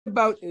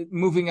about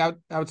moving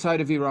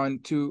outside of Iran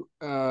to,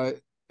 I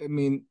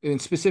mean,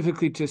 and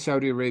specifically to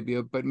Saudi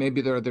Arabia, but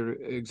maybe there are other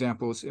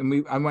examples.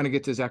 And I want to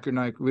get to Zakir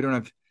Naik. We don't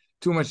have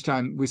too much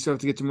time. We still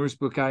have to get to Maurice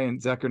Bucaille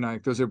and Zakir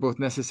Naik. Those are both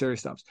necessary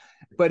stops.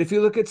 But if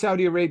you look at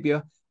Saudi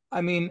Arabia,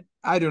 I mean,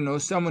 I don't know,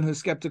 someone who's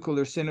skeptical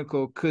or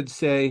cynical could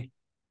say,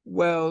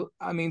 well,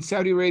 I mean,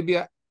 Saudi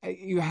Arabia,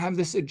 you have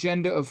this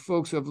agenda of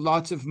folks who have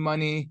lots of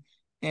money,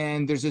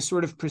 and there's a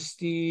sort of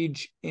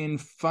prestige in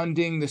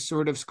funding the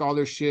sort of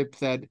scholarship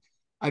that,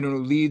 I don't know,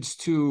 leads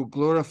to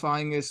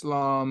glorifying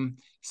Islam,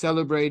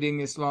 celebrating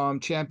Islam,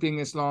 championing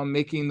Islam,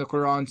 making the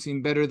Qur'an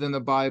seem better than the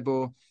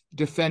Bible,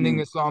 defending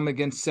Islam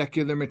against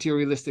secular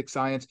materialistic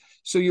science.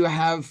 So you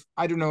have,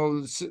 I don't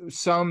know,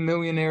 some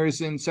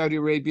millionaires in Saudi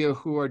Arabia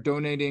who are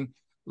donating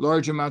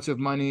large amounts of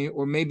money,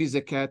 or maybe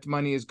zakat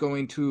money is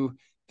going to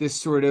this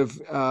sort of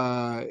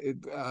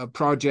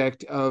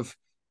project of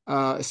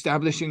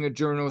establishing a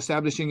journal,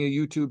 establishing a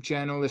YouTube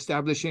channel,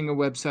 establishing a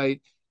website.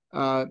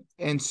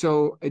 And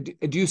so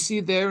do you see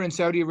there in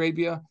Saudi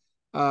Arabia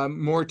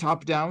more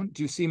top down?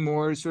 Do you see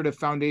more sort of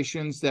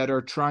foundations that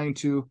are trying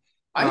to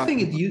I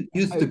think it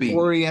used to be.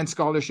 orient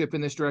scholarship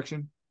in this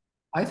direction?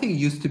 I think it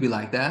used to be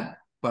like that,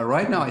 but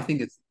right now I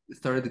think it's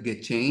started to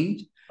get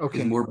changed. It's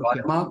Okay. more Okay.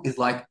 bottom up. It's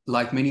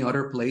like many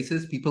other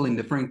places, people in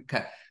different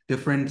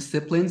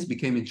disciplines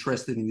became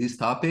interested in this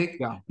topic,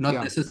 Yeah. not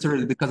Yeah.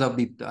 necessarily because of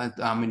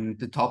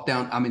the top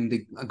down,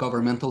 the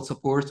governmental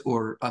support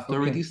or Okay.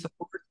 authority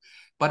support.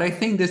 But I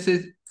think this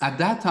is at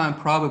that time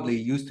probably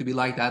used to be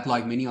like that,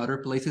 like many other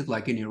places,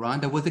 like in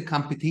Iran, there was a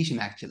competition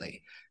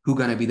actually, who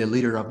gonna be the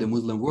leader of the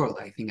Muslim world,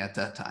 I think at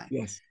that time.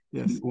 Yes.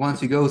 Yes.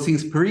 Once you go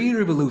since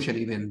pre-revolution,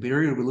 even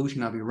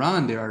pre-revolution of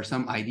Iran, there are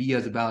some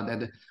ideas about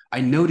that. I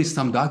noticed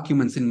some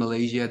documents in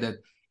Malaysia that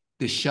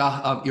the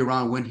Shah of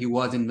Iran, when he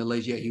was in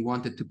Malaysia, he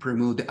wanted to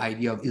promote the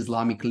idea of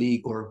Islamic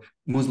League or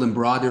Muslim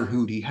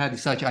Brotherhood. He had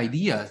such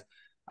ideas.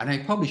 And I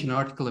published an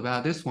article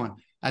about this one.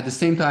 At the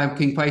same time,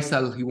 King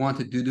Faisal, he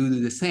wanted to do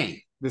the same.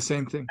 The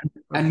same thing.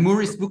 Okay. And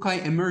Maurice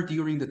Bucaille emerged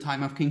during the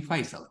time of King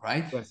Faisal,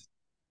 right? Yes.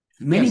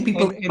 Many Yes.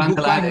 people And in Bucaille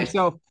Bangladesh.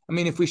 himself, I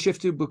mean, if we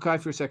shift to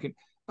Bucaille for a second,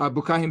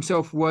 Bucaille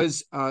himself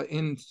was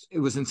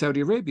in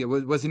Saudi Arabia.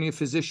 Wasn't he a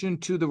physician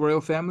to the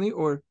royal family,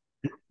 or?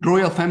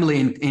 Royal family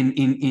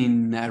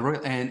in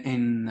royal and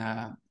in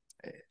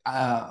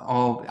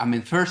I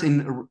mean first in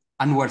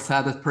Anwar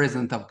Sadat,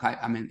 president of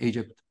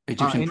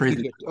Egyptian In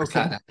president Egypt? Anwar Okay.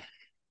 Sadat.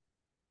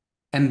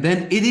 And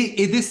then it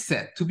is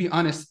said, to be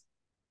honest,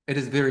 it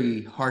is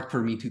very hard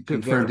for me to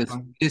confirm this.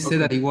 It is said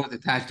that he was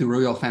attached to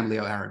royal family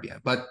of Arabia,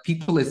 but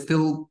people is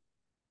still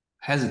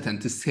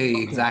hesitant to say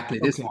exactly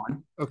this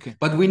one. Okay.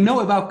 But we know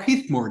about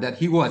Keithmore that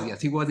he was,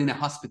 yes, he was in a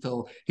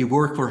hospital. He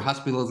worked for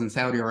hospitals in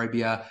Saudi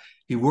Arabia.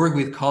 He worked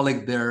with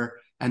colleagues there,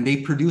 and they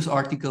produced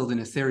articles in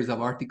a series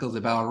of articles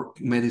about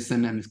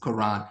medicine and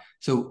Quran.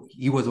 So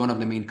he was one of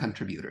the main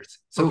contributors.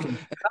 So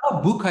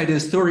about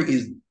Bucai's story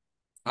is,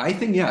 I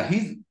think, yeah,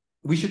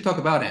 we should talk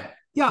about him.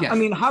 Yeah, yes. I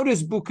mean, how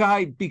does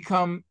Bucaille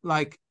become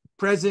like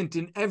present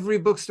in every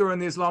bookstore in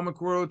the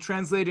Islamic world,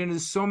 translated into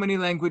so many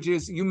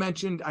languages? You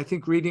mentioned, I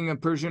think, reading a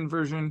Persian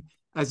version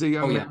as a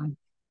young man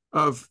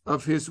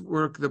of his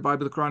work, the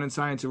Bible, the Quran, and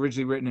Science,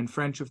 originally written in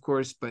French, of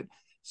course, but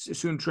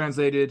soon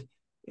translated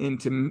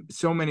into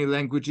so many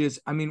languages.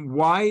 I mean,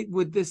 why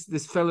would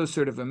this fellow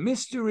sort of a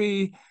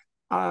mystery?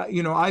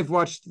 I've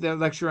watched the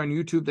lecture on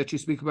YouTube that you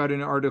speak about in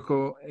your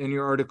article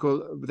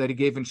that he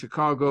gave in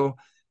Chicago,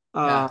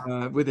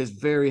 with his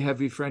very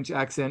heavy French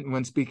accent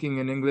when speaking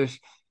in English.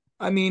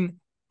 I mean,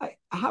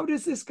 how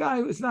does this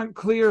guy, it's not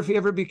clear if he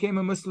ever became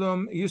a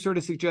Muslim. You sort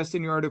of suggest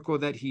in your article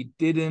that he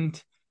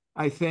didn't,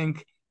 I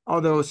think,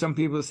 although some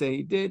people say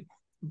he did.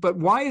 But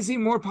why is he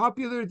more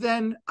popular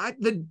than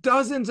the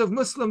dozens of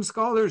Muslim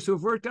scholars who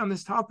have worked on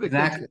this topic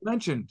that you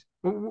mentioned?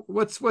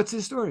 What's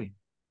his story?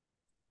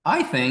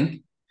 I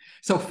think,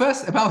 so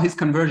first about his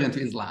conversion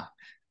to Islam.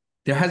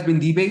 There has been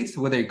debates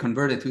whether he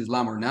converted to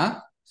Islam or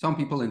not. Some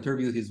people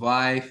interviewed his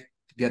wife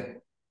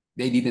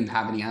they didn't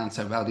have any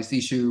answer about this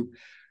issue.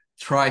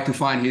 Tried to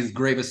find his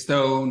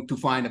gravestone to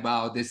find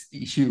about this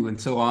issue and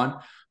so on.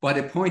 But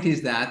the point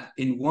is that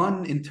in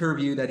one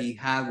interview that he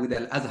had with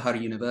Al-Azhar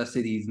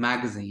University's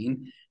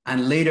magazine,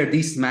 and later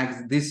this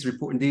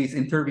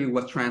interview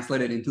was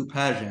translated into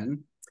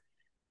Persian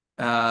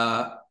in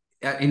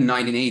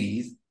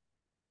 1980s.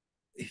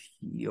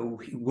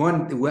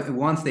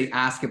 Once they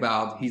ask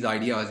about his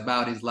ideas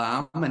about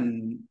Islam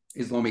and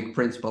Islamic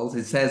principles,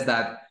 it says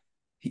that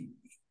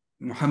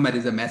Muhammad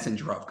is a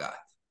messenger of God.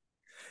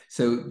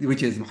 So,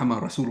 which is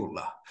Muhammad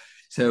Rasulullah.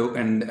 So,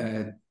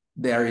 and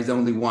there is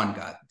only one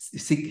God.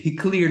 He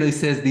clearly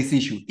says this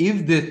issue.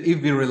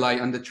 If we rely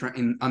on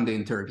the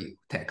interview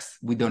text,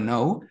 we don't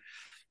know.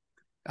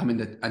 I mean,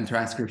 the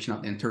transcription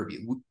of the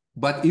interview.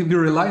 But if we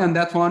rely on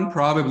that one,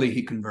 probably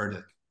he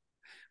converted.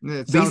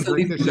 Based on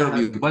this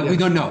interview, but we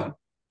don't know.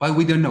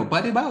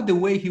 But about the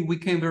way he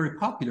became very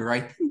popular,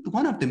 I think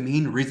one of the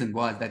main reasons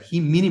was that he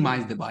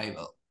minimized the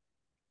Bible.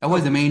 That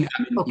was the main,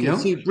 Okay, so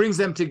he brings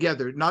them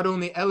together, not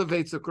only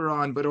elevates the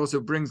Quran, but also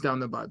brings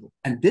down the Bible.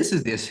 And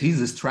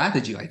he's a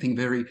strategy, I think,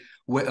 very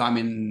well. I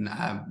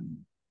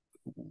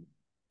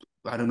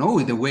don't know,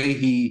 the way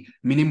he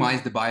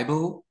minimized the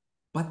Bible.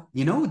 But,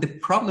 the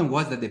problem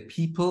was that the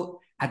people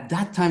at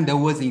that time, there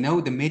was,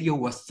 the media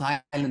was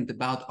silent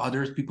about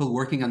others, people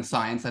working on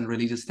science and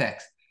religious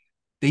texts.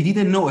 They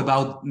didn't know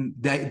about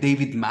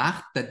David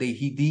Macht, that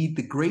he did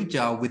the great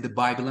job with the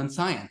Bible and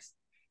science.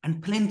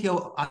 And plenty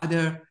of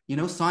other,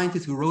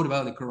 scientists who wrote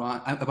about the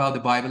Quran, about the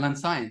Bible and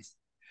science.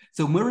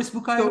 So Maurice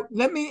Bucaille. So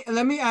let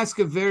me ask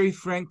a very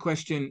frank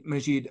question,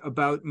 Majid,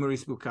 about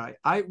Maurice Bucaille.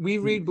 We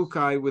read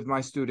Bucaille with my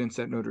students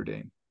at Notre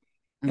Dame.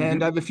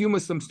 And I have a few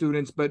Muslim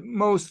students, but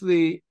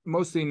mostly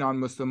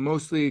non-Muslim,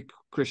 mostly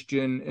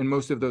Christian, and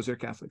most of those are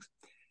Catholics.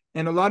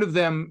 And a lot of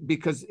them,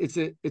 because it's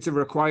a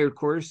required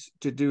course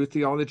to do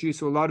theology,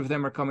 so a lot of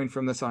them are coming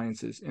from the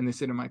sciences, and they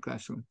sit in my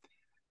classroom.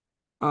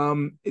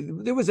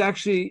 There was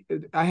actually,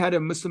 I had a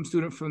Muslim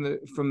student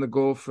from the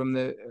Gulf, from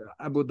the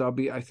Abu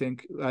Dhabi, I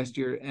think, last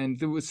year, and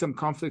there was some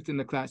conflict in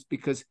the class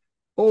because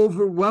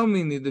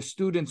overwhelmingly the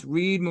students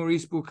read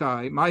Maurice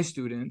Bucaille, my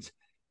students,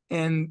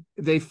 and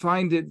they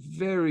find it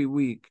very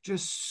weak,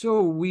 just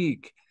so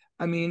weak.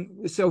 I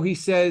mean, so he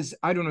says,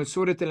 I don't know,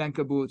 Surah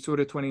Al-Ankabut,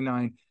 Surah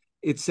 29,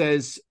 it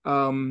says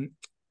the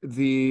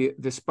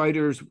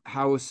spider's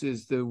house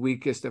is the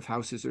weakest of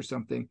houses or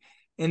something.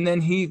 And then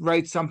he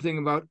writes something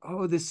about,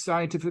 this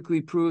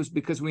scientifically proves,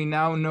 because we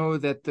now know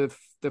that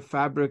the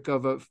fabric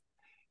of a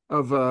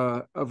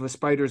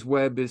spider's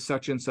web is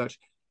such and such.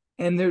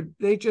 And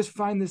they just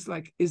find this,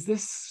 like, is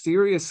this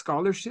serious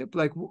scholarship?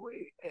 Like,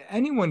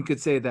 anyone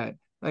could say that.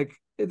 Like,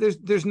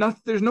 there's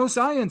no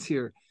science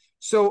here.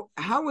 So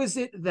how is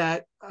it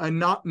that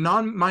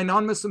my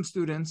non-Muslim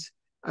students,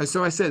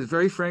 so I said,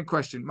 very frank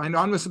question, my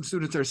non-Muslim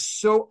students are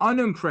so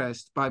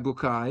unimpressed by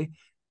Bucaille,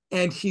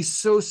 and he's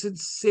so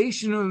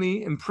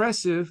sensationally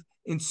impressive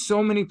in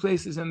so many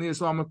places in the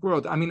Islamic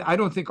world. I mean, I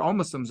don't think all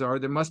Muslims are.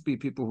 There must be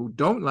people who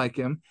don't like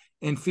him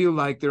and feel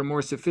like there are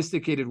more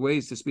sophisticated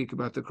ways to speak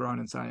about the Quran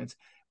and science.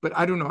 But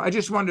I don't know. I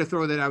just wanted to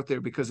throw that out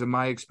there because of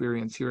my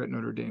experience here at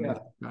Notre Dame. Yeah.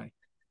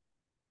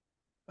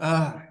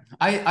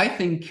 I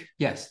think,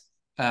 yes.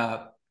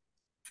 Some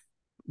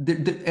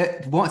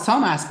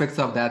aspects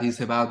of that is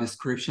about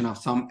description of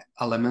some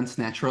elements,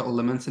 natural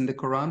elements in the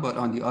Quran, but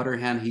on the other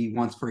hand, he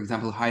wants, for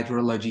example,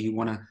 hydrology. He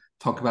want to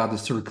talk about the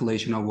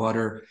circulation of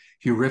water.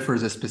 He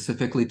refers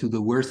specifically to the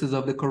verses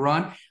of the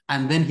Quran,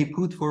 and then he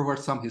put forward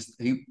some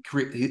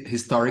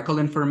historical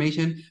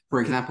information. For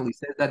example, he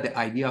says that the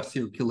idea of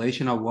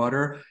circulation of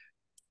water,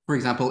 for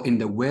example, in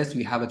the West,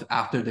 we have it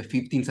after the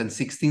 15th and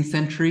 16th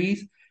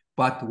centuries.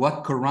 But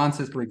what Quran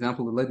says, for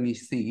example, let me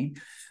see.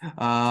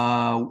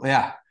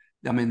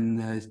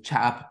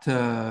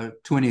 Chapter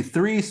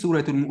 23, Surah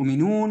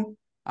Al-Mu'minun,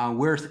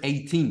 verse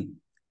 18.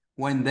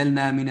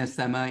 وَأَنزَلْنَا مِنَ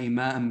السَّمَاءِ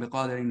مَاءً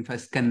بِقَدَرٍ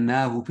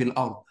فَاسْكَنَّاهُ فِي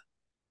الْأَرْضِ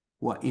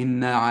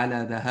وَإِنَّا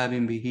عَلَى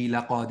ذَهَابٍ بِهِ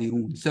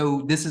لَقَادِرُونَ.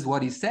 So this is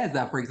what he says,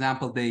 that, for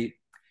example, he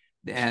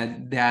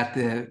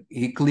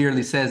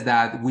clearly says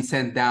that we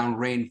sent down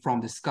rain from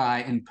the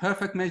sky in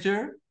perfect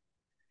measure,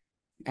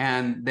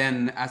 and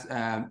then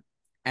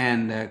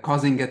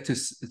causing it to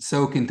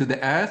soak into the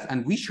earth,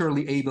 and we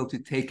surely able to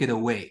take it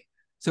away.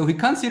 So he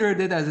considered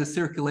it as a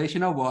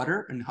circulation of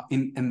water,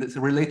 and it's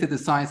related to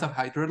science of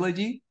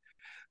hydrology.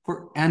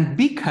 And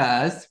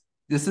because,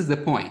 this is the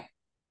point,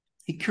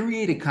 he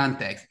created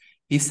context.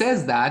 He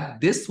says that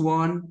this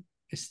one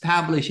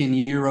established in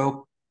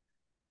Europe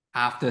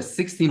after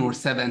 16th or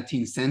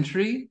 17th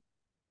century.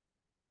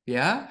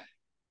 Yeah.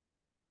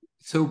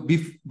 So,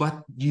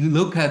 but you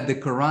look at the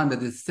Quran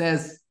that it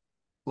says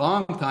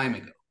long time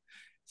ago.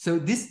 So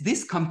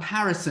this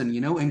comparison,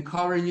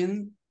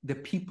 encouraging the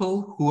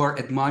people who are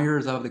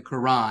admirers of the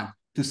Quran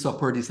to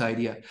support this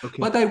idea. Okay.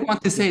 But I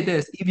want to say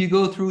this, if you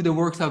go through the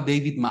works of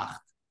David Macht,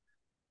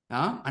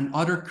 and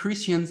other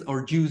Christians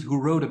or Jews who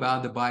wrote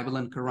about the Bible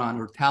and Quran,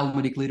 or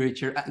Talmudic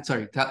literature,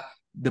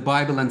 the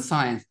Bible and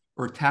science,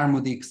 or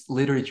Talmudic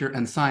literature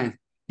and science,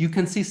 you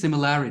can see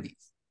similarities.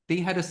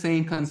 They had the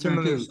same concern.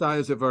 Similar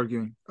styles of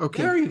arguing.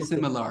 Okay. Very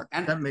similar.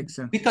 And that makes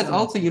sense. Because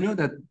also,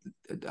 that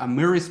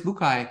Maurice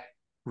Bucaille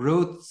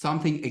wrote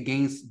something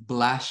against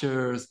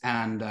blashers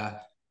and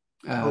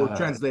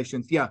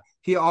translations. Yeah,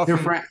 he often.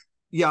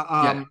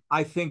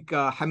 I think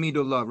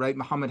Hamidullah, right?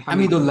 Muhammad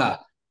Hamidullah.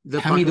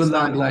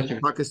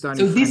 Hamidullah Pakistani.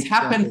 So this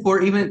happened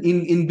for even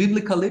in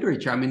biblical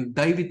literature. I mean,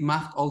 David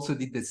Macht also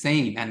did the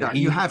same. And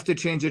you have to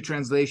change the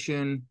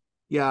translation.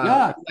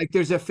 Yeah, like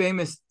there's a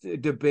famous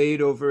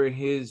debate over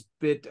his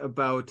bit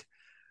about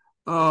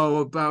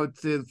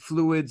the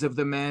fluids of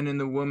the man and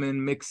the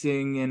woman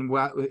mixing, and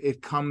what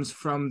it comes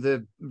from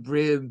the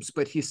ribs,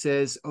 but he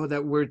says,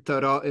 that word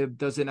tara'ib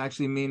doesn't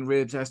actually mean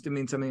ribs, has to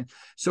mean something.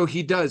 So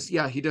he does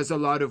a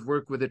lot of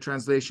work with the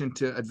translation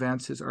to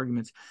advance his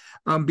arguments.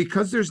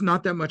 Because there's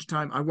not that much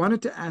time, I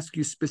wanted to ask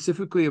you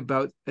specifically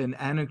about an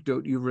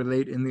anecdote you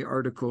relate in the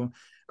article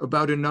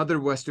about another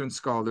Western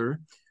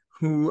scholar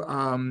who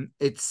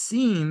it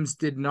seems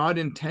did not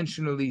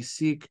intentionally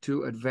seek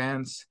to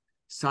advance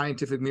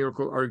scientific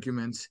miracle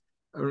arguments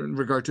in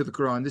regard to the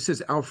Quran. This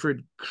is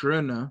Alfred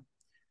Krona.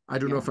 I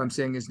don't know if I'm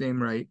saying his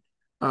name right.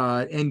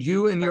 And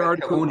you in your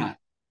article,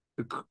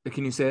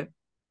 can you say it?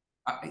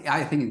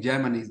 I think in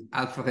German is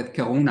Alfred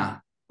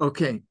Corona.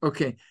 Okay.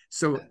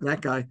 So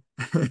that guy.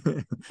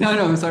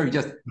 No, I'm sorry.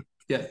 Just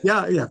yes.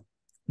 Yeah.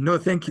 No,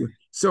 thank you.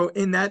 So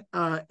in that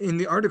in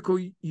the article,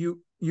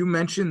 you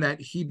mentioned that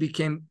he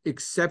became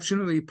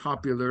exceptionally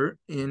popular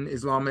in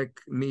Islamic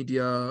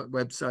media,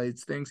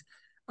 websites, things,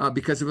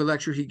 because of a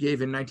lecture he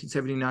gave in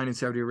 1979 in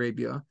Saudi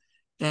Arabia.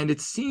 And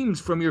it seems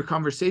from your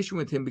conversation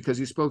with him, because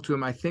you spoke to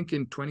him, I think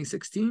in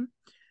 2016,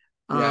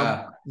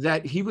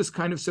 that he was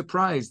kind of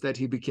surprised that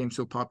he became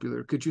so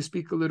popular. Could you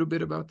speak a little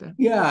bit about that?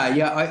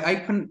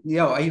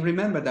 I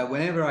remember that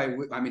whenever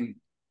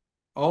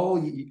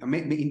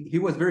he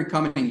was very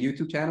common in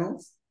YouTube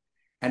channels,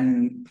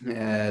 and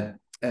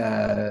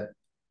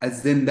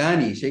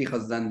Az-Zindani, Sheikh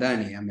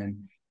Az-Zindani,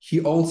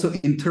 he also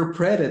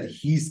interpreted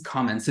his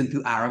comments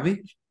into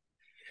Arabic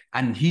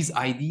and his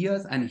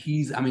ideas, and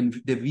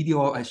the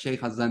video of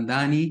Sheikh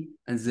Az-Zindani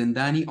and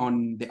Zindani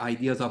on the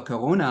ideas of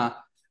Corona,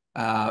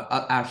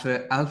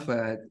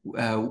 Alpha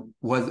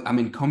was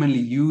commonly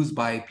used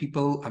by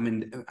people,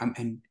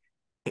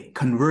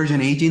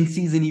 conversion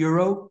agencies in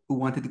Europe who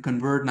wanted to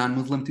convert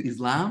non-Muslim to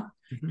Islam.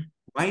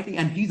 Writing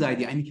and his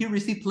idea, and he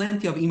received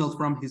plenty of emails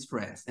from his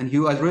friends, and he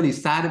was really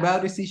sad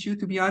about this issue,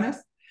 to be honest.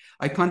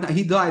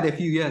 He died a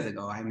few years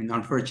ago,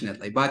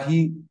 unfortunately, but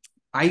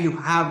I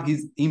have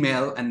his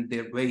email and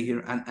the way he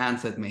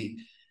answered me.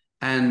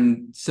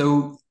 And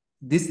so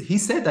he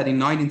said that in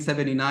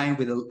 1979,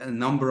 with a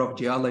number of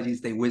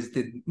geologists, they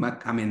visited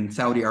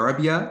Saudi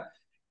Arabia,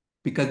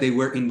 because they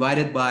were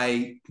invited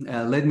by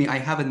I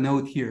have a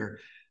note here,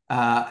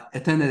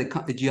 attended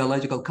a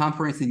geological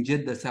conference in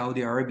Jeddah,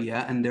 Saudi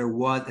Arabia, and there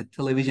was a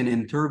television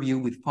interview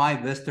with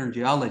 5 Western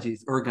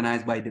geologists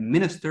organized by the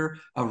Minister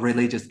of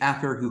Religious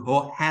Affairs, who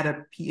had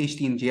a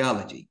PhD in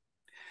geology.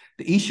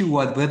 The issue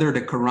was whether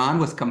the Quran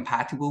was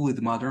compatible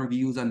with modern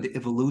views on the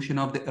evolution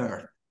of the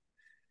earth.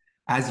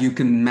 As you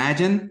can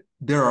imagine,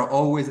 there are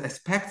always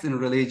aspects in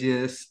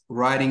religious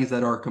writings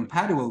that are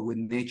compatible with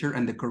nature,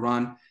 and the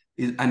Quran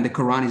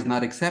is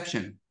not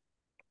exception.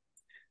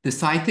 The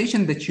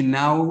citation that you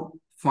now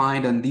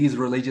find on these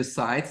religious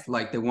sites,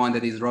 like the one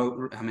that is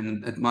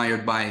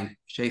admired by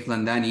Sheikh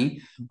Landani,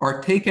 are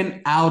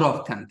taken out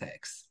of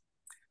context.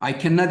 I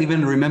cannot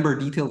even remember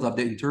details of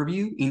the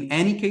interview. In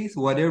any case,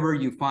 whatever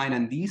you find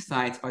on these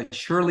sites are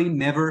surely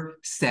never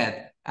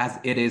said as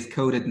it is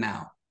coded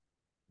now.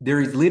 There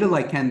is little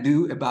I can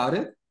do about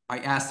it. I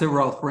asked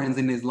several friends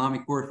in the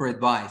Islamic world for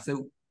advice.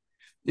 So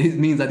it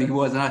means that he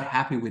was not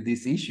happy with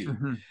this issue.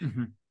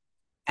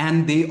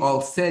 And they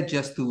all said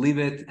just to leave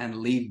it and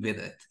live with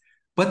it.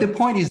 But the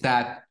point is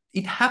that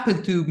it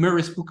happened to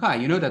Maurice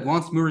Bucaille. You know that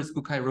once Maurice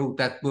Bucaille wrote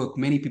that book,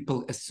 many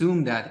people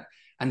assumed that,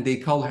 and they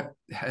call her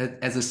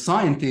as a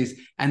scientist,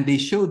 and they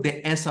showed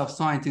the S of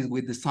scientist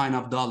with the sign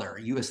of dollar,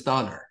 US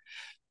dollar.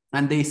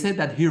 And they said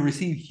that he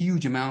received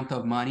huge amount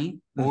of money,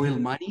 oil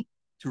money,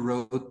 to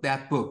write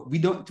that book. We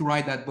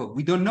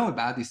don't know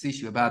about this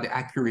issue, about the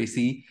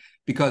accuracy,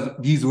 because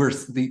these were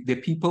the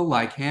people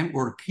like him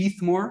or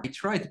Keith Moore. He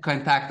tried to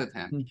contact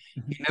him.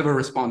 He never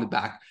responded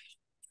back.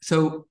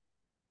 So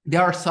they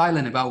are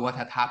silent about what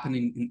had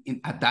happened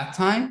at that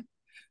time.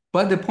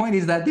 But the point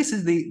is that this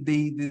is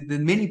the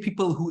many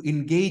people who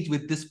engaged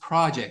with this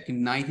project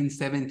in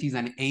 1970s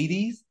and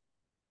 80s.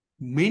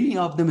 Many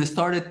of them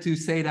started to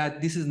say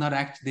that this is not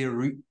actually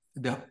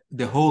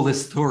the whole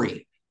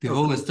story. The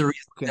whole story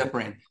is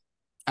different.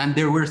 And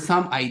there were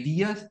some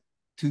ideas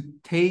to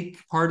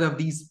take part of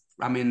these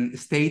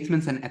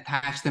statements and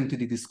attach them to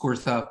the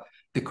discourse of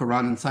the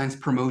Quran and science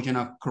promotion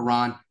of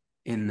Quran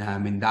in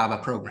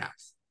Dawah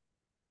programs.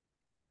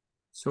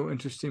 So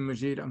interesting,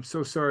 Majid. I'm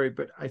so sorry,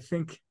 but I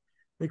think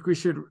we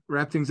should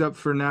wrap things up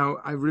for now.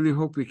 I really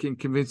hope we can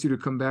convince you to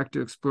come back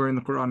to exploring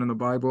the Quran and the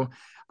Bible.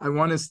 I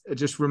want to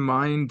just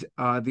remind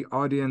the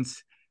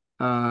audience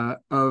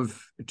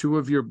of 2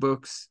 of your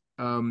books,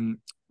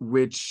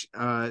 which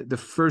the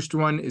first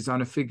one is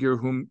on a figure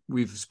whom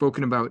we've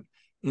spoken about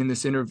in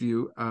this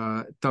interview,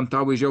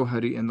 Tantawi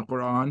Jawhari in the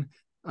Quran,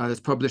 that's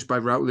published by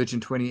Routledge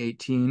in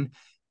 2018.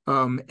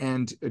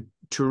 And a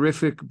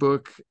terrific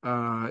book,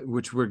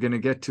 which we're going to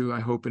get to, I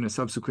hope, in a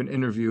subsequent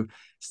interview,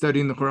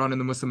 Studying the Quran in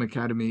the Muslim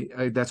Academy.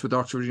 That's with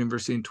Oxford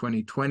University in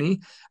 2020.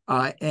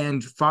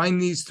 And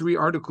find these 3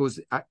 articles.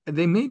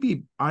 They may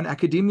be on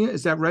academia.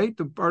 Is that right?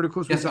 The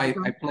articles? Yes, I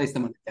placed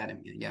them on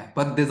academia, yeah.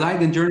 But the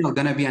Zayden Journal is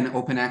going to be an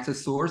open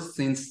access source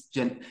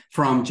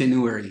from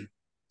January.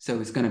 So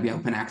it's going to be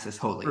open access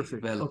wholly.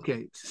 Perfect.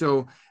 Okay.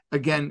 So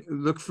again,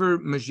 look for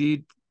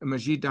Majid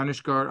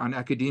Danishgar on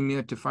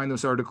academia to find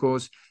those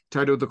articles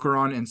titled The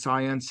Quran and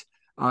Science.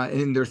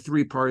 In their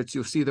 3 parts,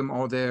 you'll see them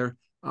all there.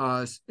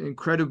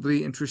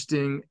 Incredibly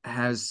interesting.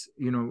 As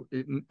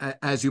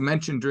you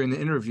mentioned during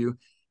the interview,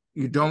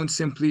 you don't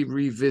simply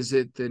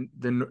revisit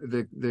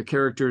the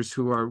characters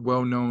who are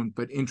well known,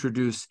 but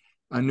introduce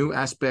new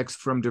aspects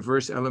from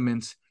diverse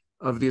elements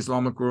of the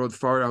Islamic world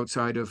far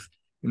outside of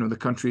the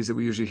countries that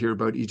we usually hear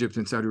about, Egypt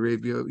and Saudi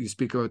Arabia. You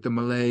speak about the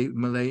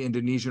Malay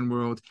Indonesian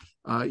world,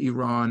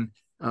 Iran,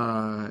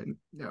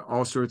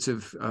 all sorts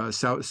of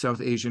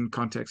South Asian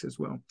contexts as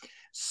well.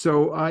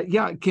 So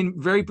yeah, can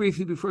very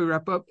briefly before we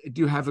wrap up,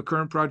 do you have a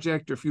current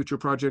project or future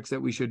projects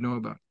that we should know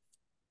about?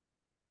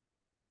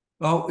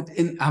 Well,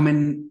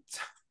 in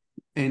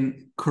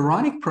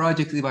Quranic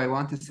projects, if I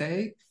want to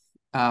say,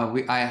 I've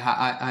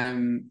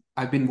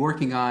been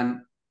working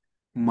on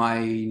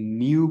my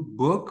new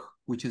book,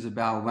 which is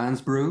about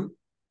Vansbro.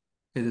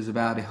 It is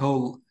about the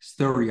whole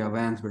story of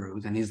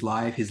Vansbro and his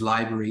life, his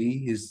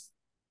library, his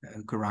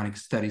Quranic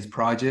studies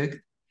project,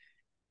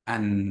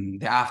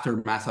 and the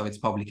aftermath of its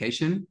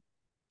publication.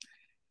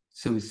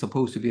 So it's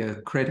supposed to be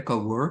a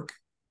critical work.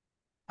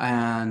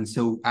 And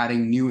so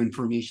adding new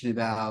information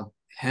about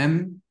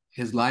him,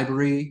 his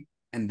library,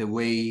 and the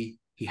way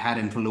he had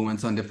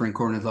influence on different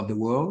corners of the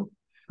world.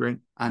 Great.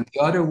 And the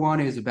other one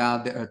is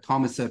about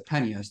Thomas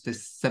Aquinas, the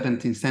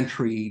 17th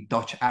century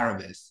Dutch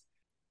Arabist.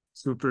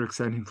 Super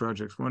exciting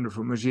projects.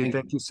 Wonderful. Majid,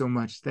 thank you so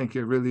much. Thank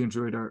you. I really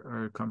enjoyed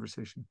our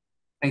conversation.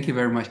 Thank you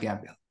very much,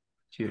 Gabriel.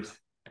 Cheers.